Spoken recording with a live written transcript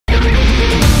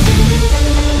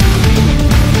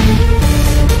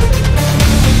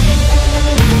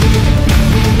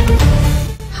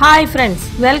Hi friends,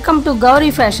 welcome to Gauri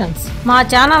fashions. మా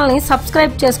ఛానల్ని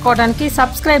subscribe చేసుకోవడానికి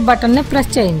సబ్స్క్రైబ్ బటన్ని ప్రెస్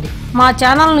చేయండి. మా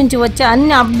ఛానల్ నుంచి వచ్చే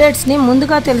అన్ని అప్డేట్స్ని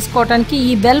ముందుగా తెలుసుకోవడానికి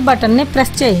ఈ బెల్ బటన్ని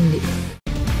ప్రెస్ చేయండి.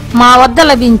 మా వద్ద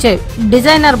లభించే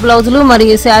డిజైనర్ బ్లౌజులు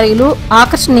మరియు శారీలు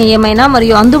ఆకర్షణీయమైన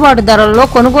మరియు అందుబాటు ధరల్లో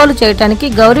కొనుగోలు చేయడానికి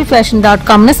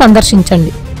gaurifashion.comని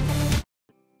సందర్శించండి.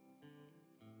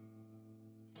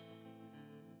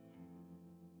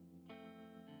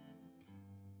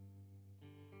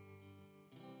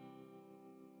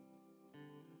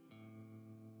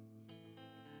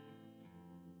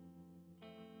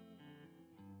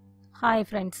 హాయ్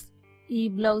ఫ్రెండ్స్, ఈ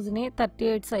బ్లౌజ్ని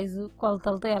 38 సైజు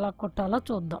కొలతలతో ఎలా కుట్టాలో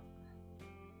చూద్దాం.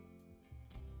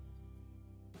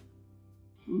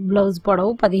 బ్లౌజ్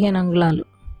పొడవు 15 అంగుళాలు,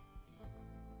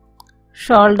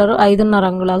 షోల్డర్ 5.5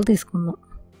 అంగుళాలు తీసుకుందాం,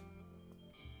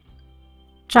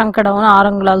 చంకడౌన్ 6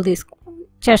 అంగుళాలు తీసుకుందాం,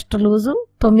 చెస్ట్ లూజు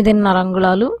 9.5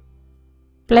 అంగుళాలు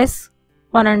ప్లస్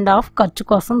 1.5 ఖర్చు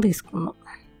కోసం తీసుకుందాం,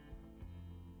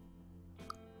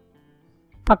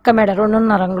 పక్క మెడ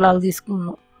 2.5 అంగుళాలు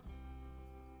తీసుకుందాం,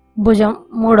 భుజం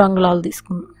 3 అంగుళాలు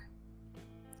తీసుకుందాం,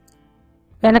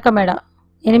 వెనక మెడ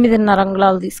 8.5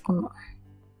 అంగుళాలు తీసుకుందాం,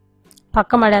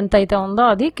 పక్క మెడ ఎంత అయితే ఉందో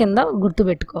అది కింద గుర్తు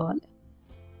పెట్టుకోవాలి.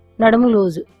 నడుము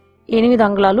లూజు 8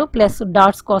 అంగుళాలు ప్లస్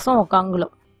డాట్స్ కోసం 1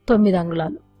 అంగుళం 9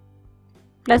 అంగుళాలు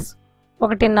ప్లస్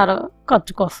 1.5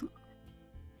 ఖర్చు కోసం.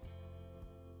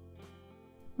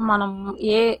 మనం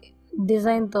ఏ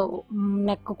డిజైన్తో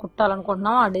నెక్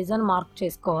కుట్టాలనుకుంటున్నామో ఆ డిజైన్ మార్క్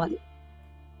చేసుకోవాలి.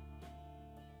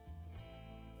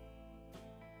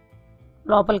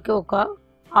 లోపలికి ఒక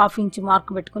 1/2 ఇంచ్ మార్క్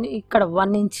పెట్టుకుని ఇక్కడ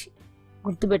 1 ఇంచ్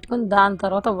గుర్తు పెట్టుకుని దాని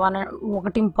తర్వాత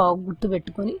 1.5 గుర్తు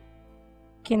పెట్టుకుని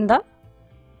కింద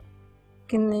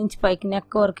నుంచి పైకి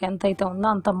నెక్ వరకు ఎంత అయితే ఉందో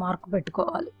అంత మార్క్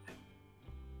పెట్టుకోవాలి.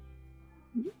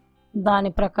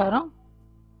 దాని ప్రకారం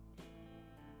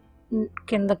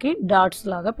కిందకి డాట్స్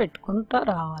లాగా పెట్టుకుంటూ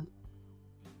రావాలి.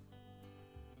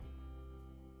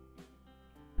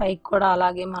 పైకి కూడా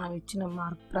అలాగే మనం ఇచ్చిన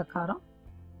మార్క్ ప్రకారం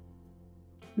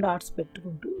డాట్స్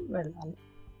పెట్టుకుంటూ వెళ్ళాలి.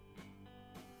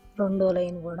 రెండో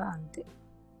లైన్ కూడా అంతే,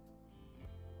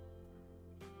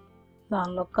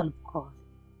 దానిలో కలుపుకోవాలి.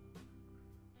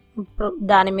 ఇప్పుడు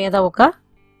దాని మీద ఒక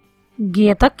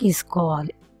గీత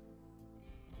గీసుకోవాలి.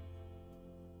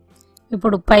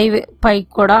 ఇప్పుడు పైకి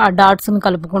కూడా ఆ డాట్స్ని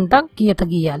కలుపుకుంటా గీత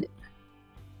గీయాలి.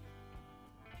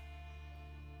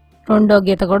 రెండో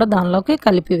గీత కూడా దానిలోకి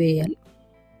కలిపి వేయాలి.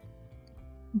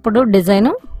 ఇప్పుడు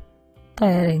డిజైన్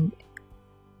తయారైంది.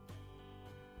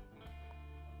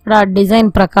 ఇప్పుడు ఆ డిజైన్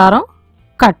ప్రకారం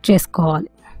కట్ చేసుకోవాలి.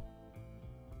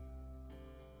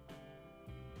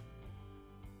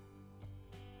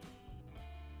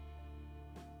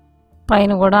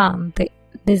 పైన కూడా అంతే,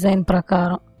 డిజైన్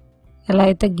ప్రకారం ఎలా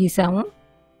అయితే గీసామో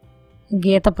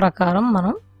గీత ప్రకారం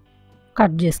మనం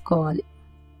కట్ చేసుకోవాలి.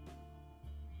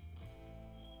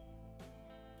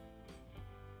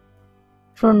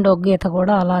 రెండో గీత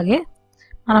కూడా అలాగే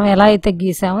మనం ఎలా అయితే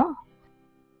గీసామో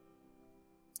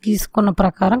గీసుకున్న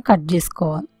ప్రకారం కట్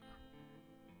చేసుకోవాలి.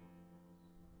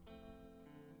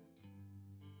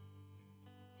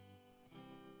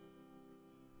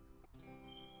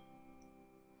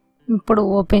 ఇప్పుడు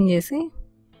ఓపెన్ చేసి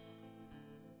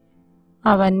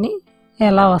అవన్నీ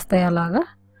ఎలా వస్తాయి అలాగా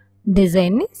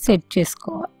డిజైన్ని సెట్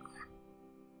చేసుకోవాలి.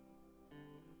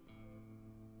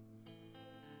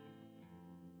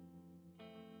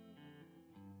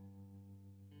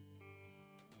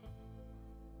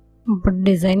 ఇప్పుడు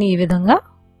డిజైన్ ఈ విధంగా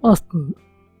వస్తుంది.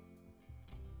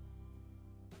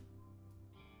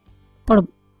 ఇప్పుడు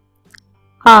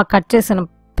ఆ కట్ చేసిన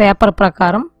పేపర్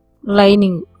ప్రకారం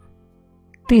లైనింగ్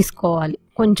తీసుకోవాలి,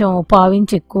 కొంచెం 1/2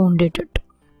 ఇంచ్ ఎక్కువ ఉండేటట్టు.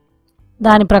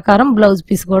 దాని ప్రకారం బ్లౌజ్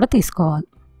పీస్ కూడా తీసుకోవాలి.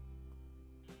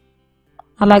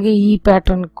 అలాగే ఈ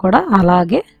ప్యాటర్న్ కూడా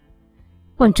అలాగే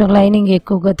కొంచెం లైనింగ్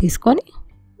ఎక్కువగా తీసుకొని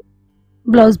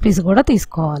బ్లౌజ్ పీస్ కూడా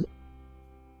తీసుకోవాలి.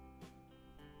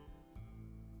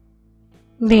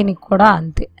 దీనికి కూడా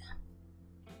అంతే,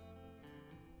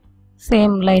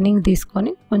 సేమ్ లైనింగ్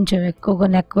తీసుకొని కొంచెం ఎక్కువగా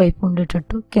నెక్ వైపు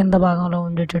ఉండేటట్టు కింద భాగంలో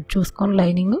ఉండేటట్టు చూసుకొని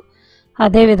లైనింగ్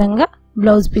అదే విధంగా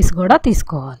బ్లౌజ్ పీస్ కూడా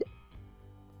తీసుకోవాలి.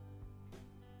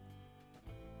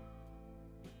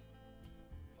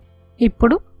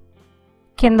 ఇప్పుడు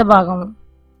కింద భాగం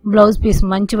బ్లౌజ్ పీస్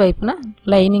మంచి వైపున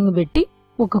లైనింగ్ పెట్టి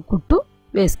ఒక కుట్టు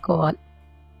వేసుకోవాలి.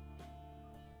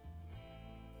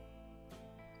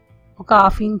 ఒక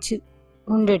 1/2 ఇంచ్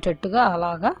ఉండేటట్టుగా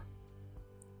అలాగా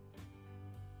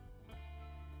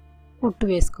కుట్టు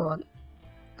వేసుకోవాలి.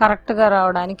 కరెక్ట్గా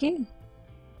రావడానికి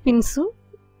పిన్స్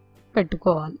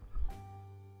పెట్టుకోవాలి.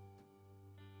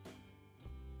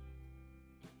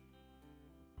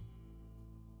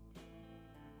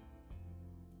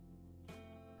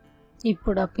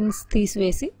 ఇప్పుడు ఆ పిన్స్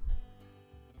తీసివేసి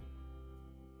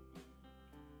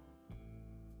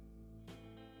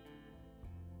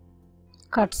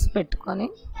కట్స్ పెట్టుకొని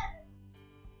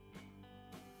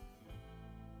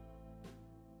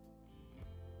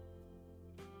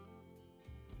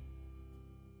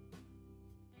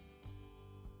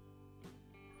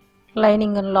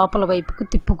లైనింగ్ లోపల వైపుకు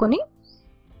తిప్పుకొని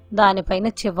దానిపైన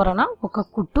చివరన ఒక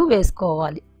కుట్టు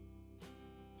వేసుకోవాలి.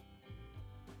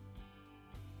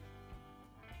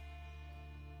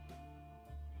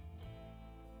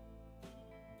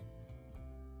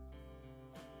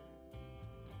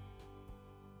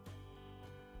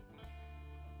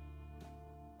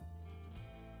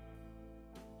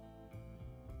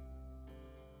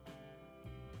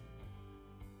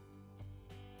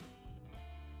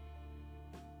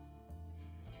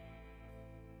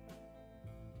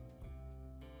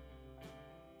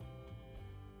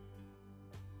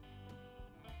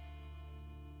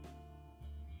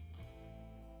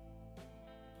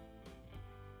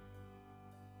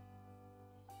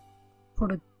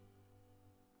 ఇప్పుడు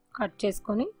కట్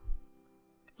చేసుకొని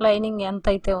లైనింగ్ ఎంత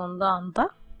అయితే ఉందో అంత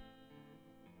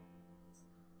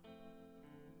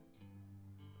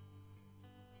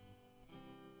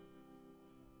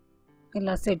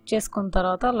ఇలా సెట్ చేసుకున్న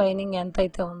తర్వాత లైనింగ్ ఎంత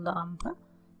అయితే ఉందో అంత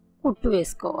కుట్టు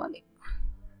వేసుకోవాలి.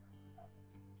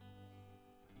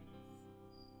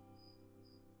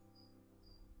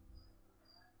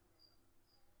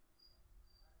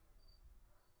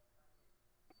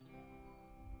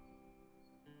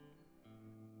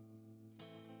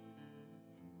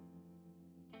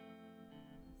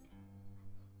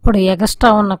 ఇప్పుడు ఎక్స్ట్రా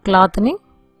ఉన్న క్లాత్ని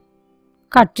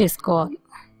కట్ చేసుకోవాలి.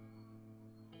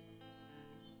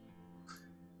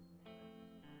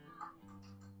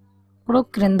 ఇప్పుడు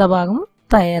క్రింద భాగం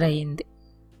తయారయ్యింది.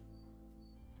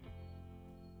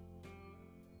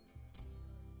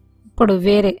 ఇప్పుడు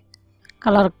వేరే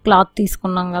కలర్ క్లాత్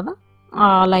తీసుకున్నాం కదా,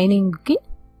 ఆ లైనింగ్కి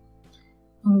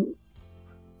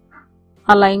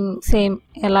ఆ లైన్ సేమ్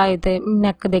ఎలా అయితే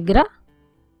నెక్ దగ్గర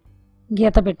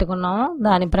గీత పెట్టుకున్నామో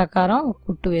దాని ప్రకారం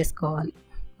కుట్టు వేసుకోవాలి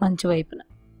మంచి వైపున.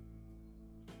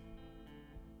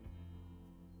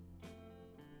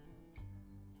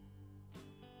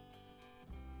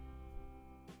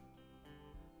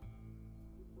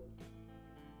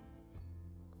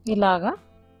 ఇలాగా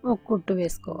ఒక కుట్టు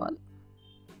వేసుకోవాలి.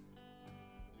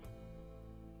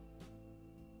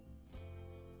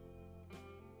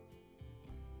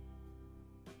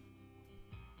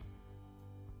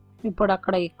 ఇప్పుడు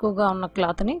అక్కడ ఎక్కువగా ఉన్న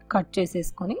క్లాత్ని కట్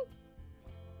చేసేసుకొని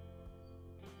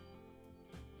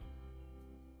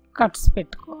కట్స్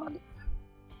పెట్టుకోవాలి.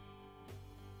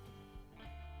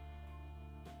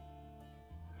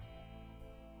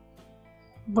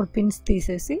 ఇప్పుడు పిన్స్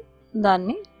తీసేసి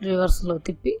దాన్ని రివర్స్లో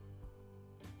తిప్పి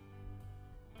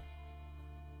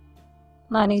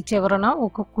దానికి చివరన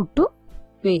ఒక కుట్టు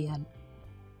వేయాలి.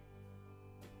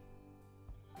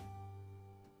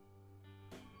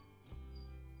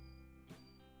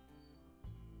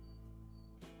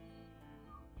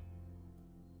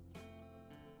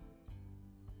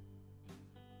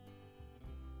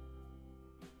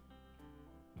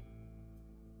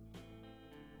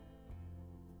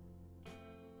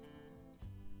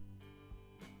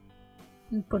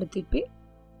 ఇప్పుడు తిప్పి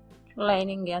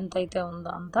లైనింగ్ ఎంత అయితే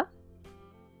ఉందో అంత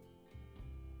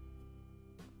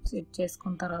సెట్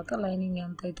చేసుకున్న తర్వాత లైనింగ్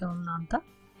ఎంత అయితే ఉందో అంత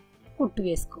కుట్టు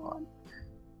వేసుకోవాలి.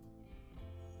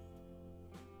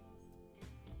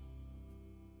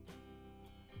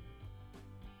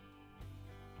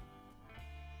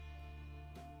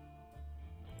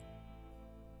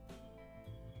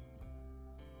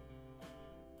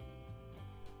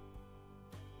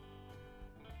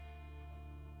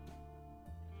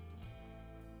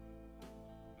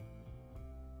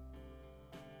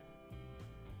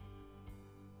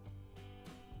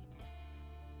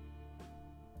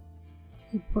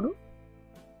 ఇప్పుడు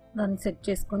దాన్ని సెట్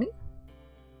చేసుకొని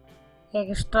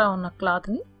ఎక్స్ట్రా ఉన్న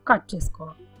క్లాత్ని కట్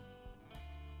చేసుకోవాలి.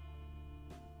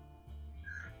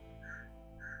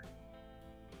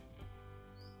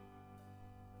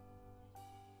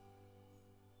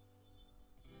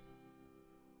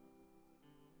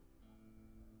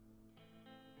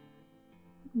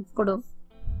 ఇప్పుడు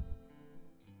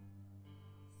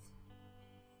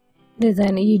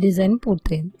ఈ డిజైన్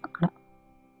పూర్తయింది అక్కడ.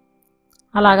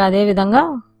 అలాగే అదే విధంగా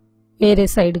వేరే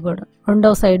సైడ్ కూడా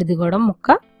రెండవ సైడ్ది కూడా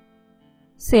ముక్క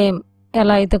సేమ్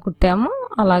ఎలా అయితే కుట్టామో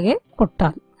అలాగే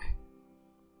కుట్టాలి.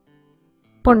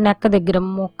 ఇప్పుడు నెక్క దగ్గర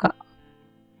ముక్క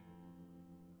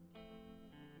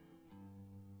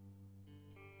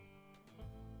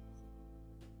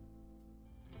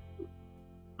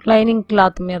లైనింగ్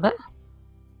క్లాత్ మీద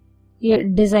ఈ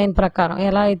డిజైన్ ప్రకారం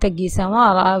ఎలా అయితే గీసామో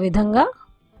అలా ఆ విధంగా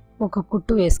ఒక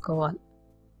కుట్టు వేసుకోవాలి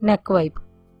నెక్ వైపు.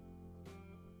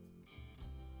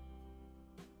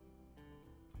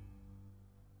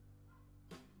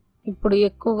 ఇప్పుడు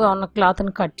ఎక్కువగా ఉన్న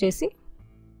క్లాత్ని కట్ చేసి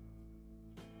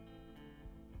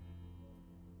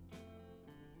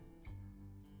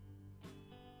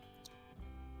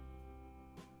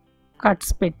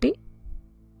కట్స్ పెట్టి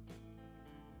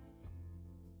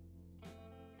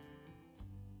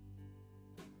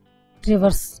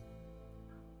రివర్స్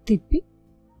తిప్పి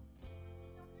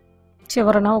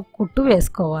చివరన ఒక కుట్టు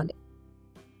వేసుకోవాలి.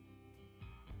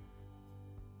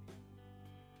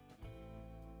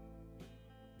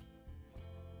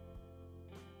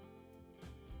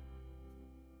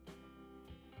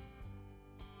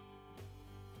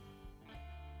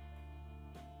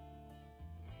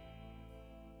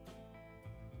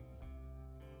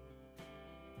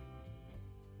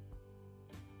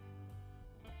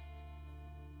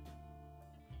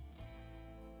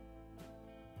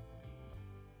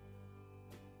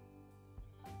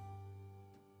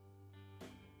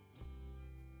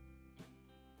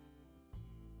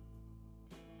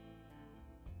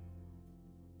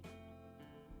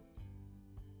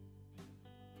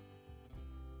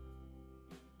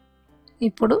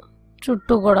 ఇప్పుడు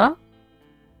చుట్టూ కూడా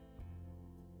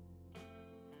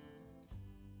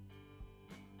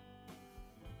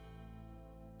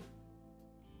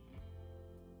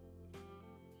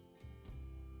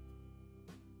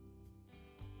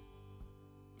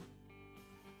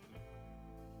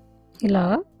ఇలా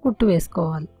కుట్టు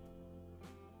వేసుకోవాలి.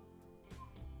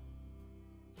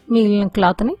 మిగిలిన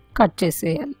క్లాత్ని కట్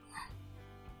చేసేయాలి.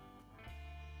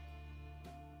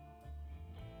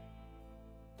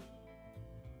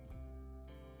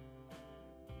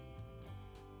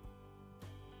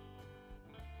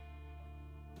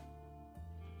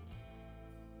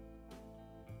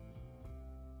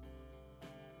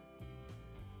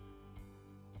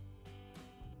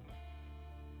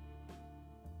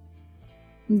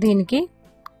 దీనికి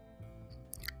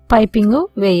పైపింగ్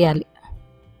వేయాలి.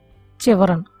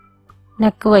 చివరన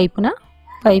నెక్ వైపున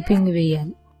పైపింగ్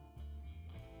వేయాలి.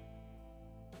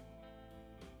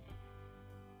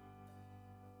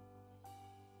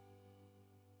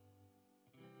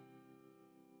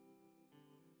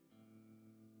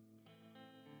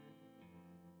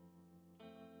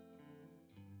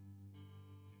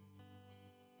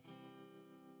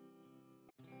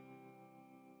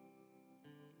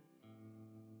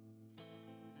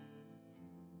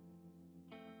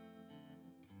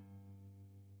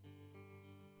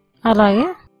 అలాగే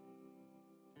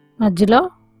మధ్యలో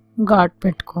ఘాట్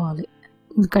పెట్టుకోవాలి,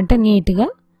 ఎందుకంటే నీట్గా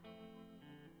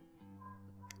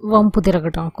వంపు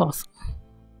తిరగటం కోసం.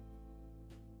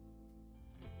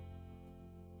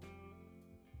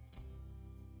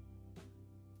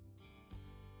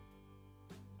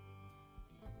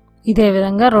 ఇదే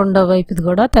విధంగా రెండో వైపుది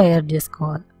కూడా తయారు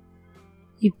చేసుకోవాలి.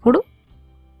 ఇప్పుడు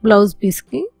బ్లౌజ్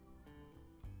పీస్కి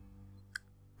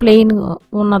ప్లెయిన్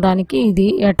ఉన్నదానికి ఇది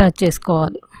అటాచ్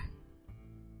చేసుకోవాలి.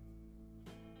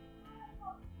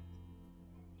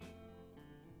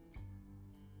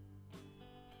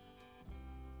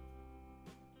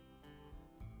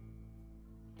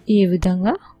 ఈ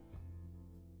విధంగా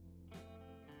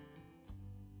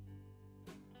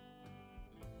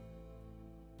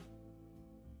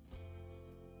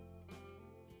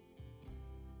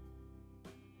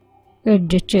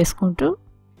అడ్జస్ట్ చేసుకుంటూ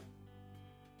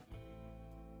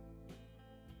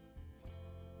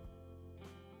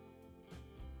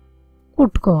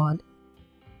కుట్టుకోవాలి.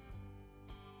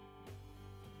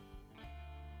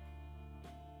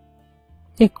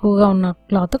 ఎక్కువగా ఉన్న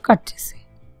క్లాత్ కట్ చేసి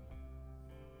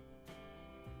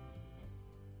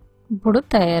ఇప్పుడు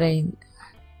తయారైంది.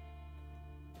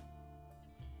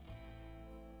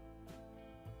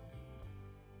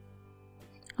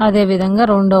 అదే విధంగా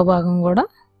రెండో భాగం కూడా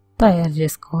తయారు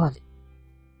చేసుకోవాలి.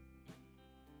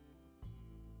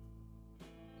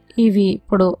 ఇవి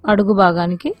ఇప్పుడు అడుగు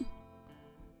భాగానికి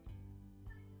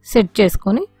సెట్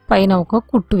చేసుకొని పైన ఒక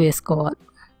కుట్టు వేసుకోవాలి.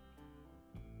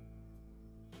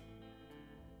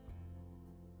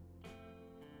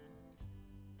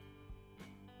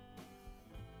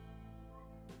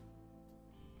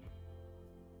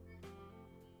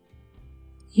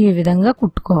 ఈ విధంగా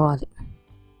కుట్టుకోవాలి.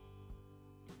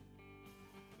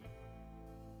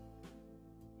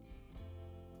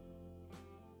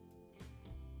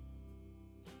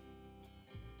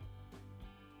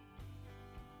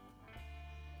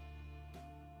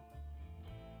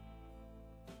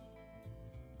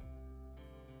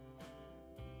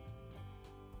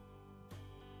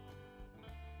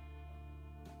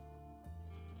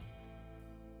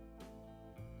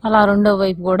 అలా రెండో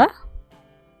వైపు కూడా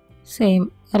సేమ్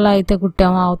ఎలా అయితే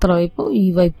కుట్టామో అవతల వైపు ఈ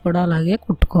వైపు కూడా అలాగే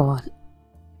కుట్టుకోవాలి.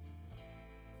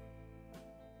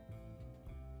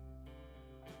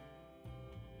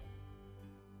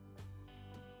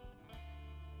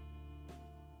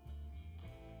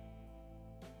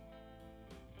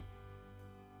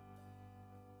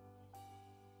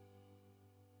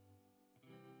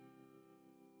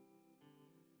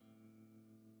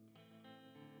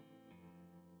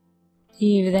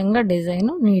 ఈ విధంగా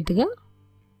డిజైన్ నీట్గా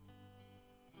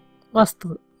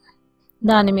వస్తుంది.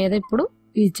 దాని మీద ఇప్పుడు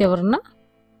ఈ చివరన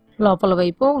లోపల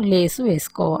వైపు లేస్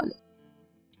వేసుకోవాలి.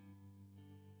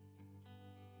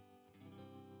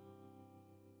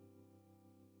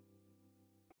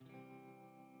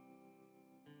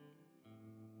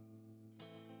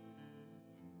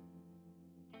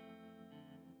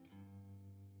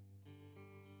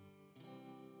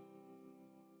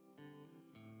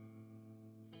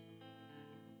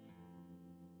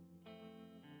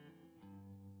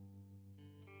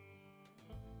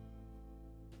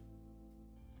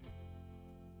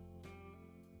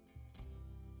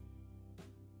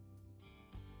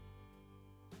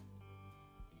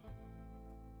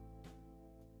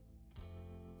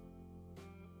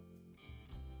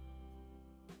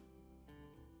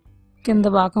 కింద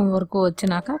భాగం వరకు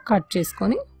వచ్చినాక కట్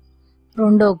చేసుకొని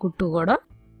రెండో కుట్టు కూడా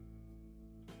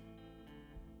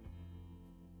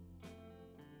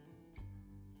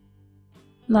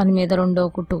దాని మీద రెండో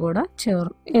కుట్టు కూడా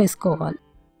చివరి వేసుకోవాలి.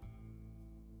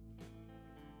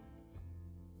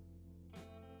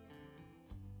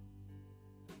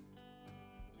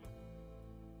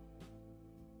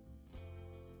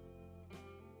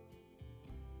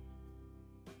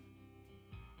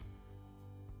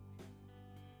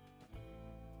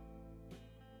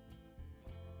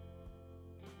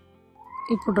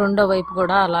 ఇప్పుడు రెండో వైపు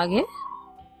కూడా అలాగే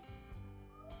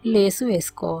లేసు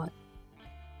వేసుకోవాలి.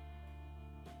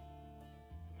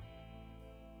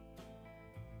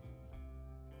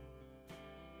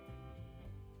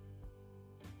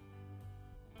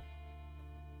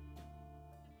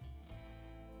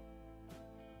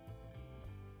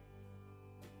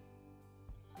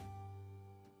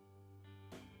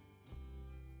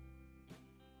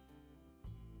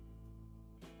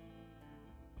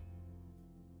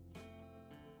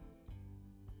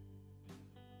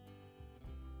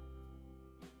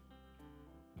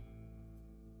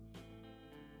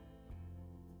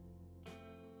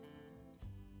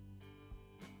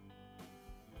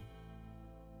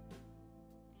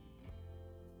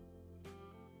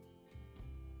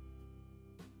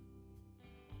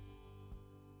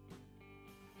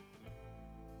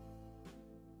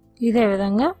 ఇదే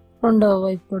విధంగా రెండవ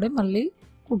వైపు కూడా మళ్ళీ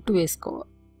కుట్టు వేసుకోవాలి.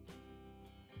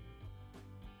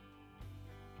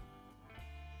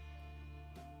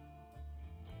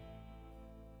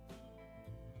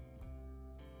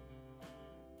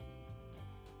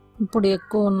 ఇప్పుడు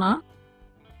ఎక్కువ ఉన్న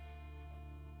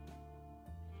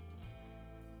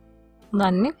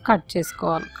దాన్ని కట్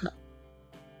చేసుకోవాలి. ఇక్కడ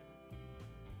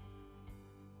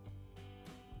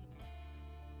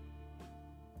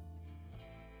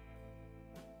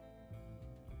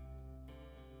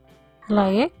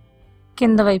అలాగే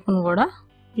కింద వైపును కూడా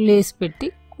లేస్ పెట్టి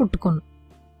కుట్టుకున్నాం.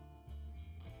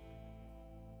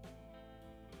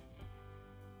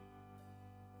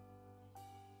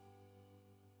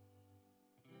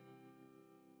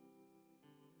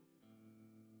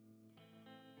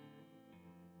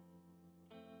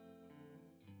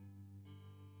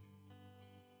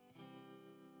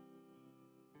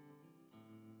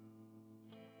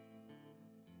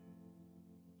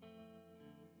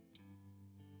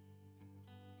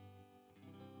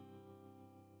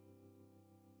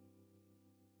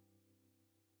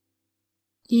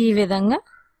 ఈ విధంగా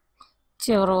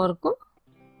చివరి వరకు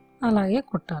అలాగే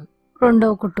కుట్టాలి.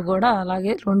 రెండవ కుట్టు కూడా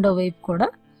అలాగే రెండో వైపు కూడా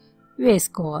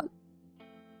వేసుకోవాలి.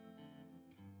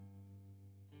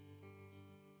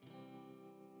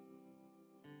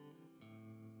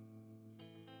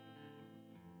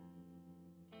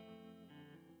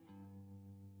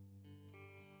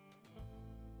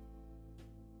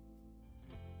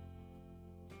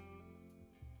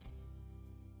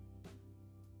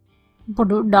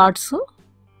 ఇప్పుడు డాట్స్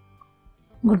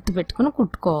గుర్తు పెట్టుకుని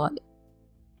కుట్టుకోవాలి.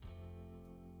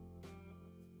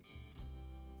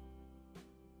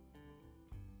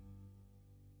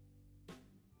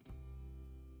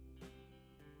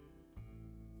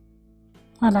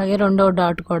 అలాగే రెండో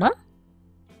డాట్ కూడా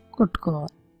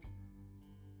కుట్టుకోవాలి.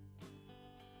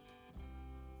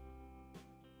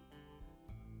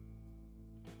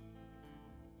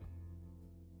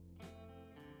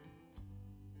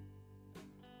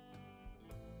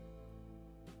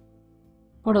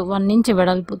 ఇప్పుడు 1 ఇంచ్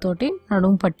వెడల్పుతోటి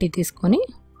నడుము పట్టి తీసుకొని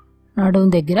నడుము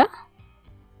దగ్గర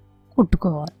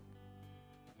కుట్టుకోవాలి.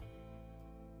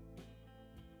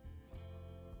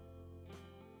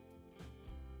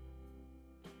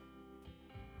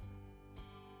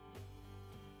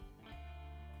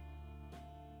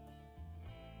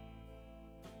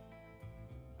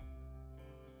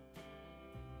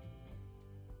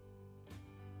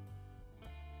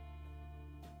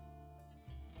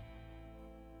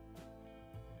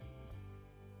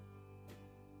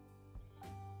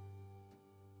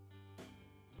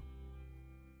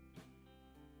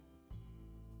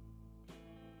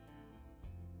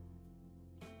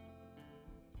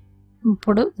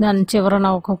 ఇప్పుడు దాని చివరన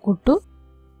ఒక కుట్టు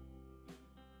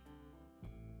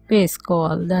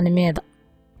వేసుకోవాలి దాని మీద.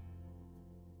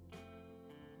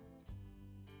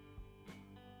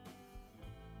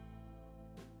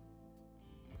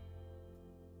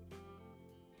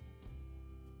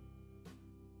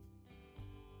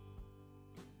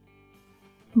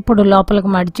 ఇప్పుడు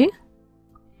లోపలికి మడిచి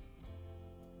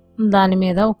దాని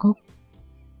మీద ఒక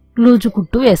లూజు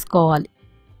కుట్టు వేసుకోవాలి.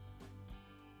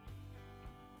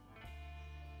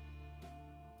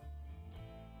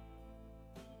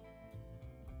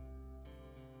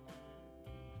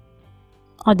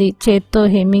 అది చేత్తో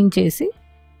హెమ్మింగ్ చేసి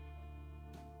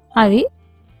అది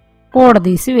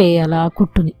ఊడదీసి వేయాలి ఆ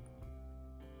కుట్టుని.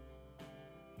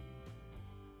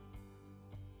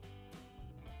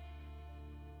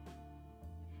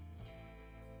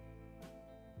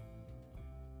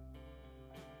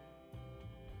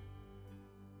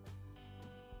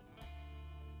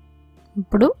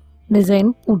 ఇప్పుడు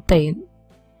డిజైన్ పూర్తయింది.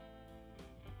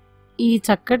 ఈ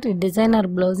చక్కటి డిజైనర్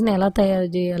బ్లౌజ్ని ఎలా తయారు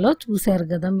చేయాలో చూశారు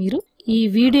కదా మీరు. ఈ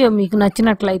వీడియో మీకు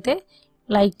నచ్చినట్లయితే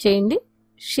లైక్ చేయండి,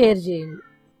 షేర్ చేయండి.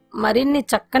 మరిన్ని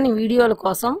చక్కని వీడియోల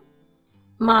కోసం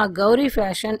మా గౌరీ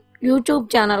ఫ్యాషన్ యూట్యూబ్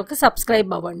ఛానల్కి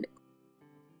సబ్స్క్రైబ్ అవ్వండి.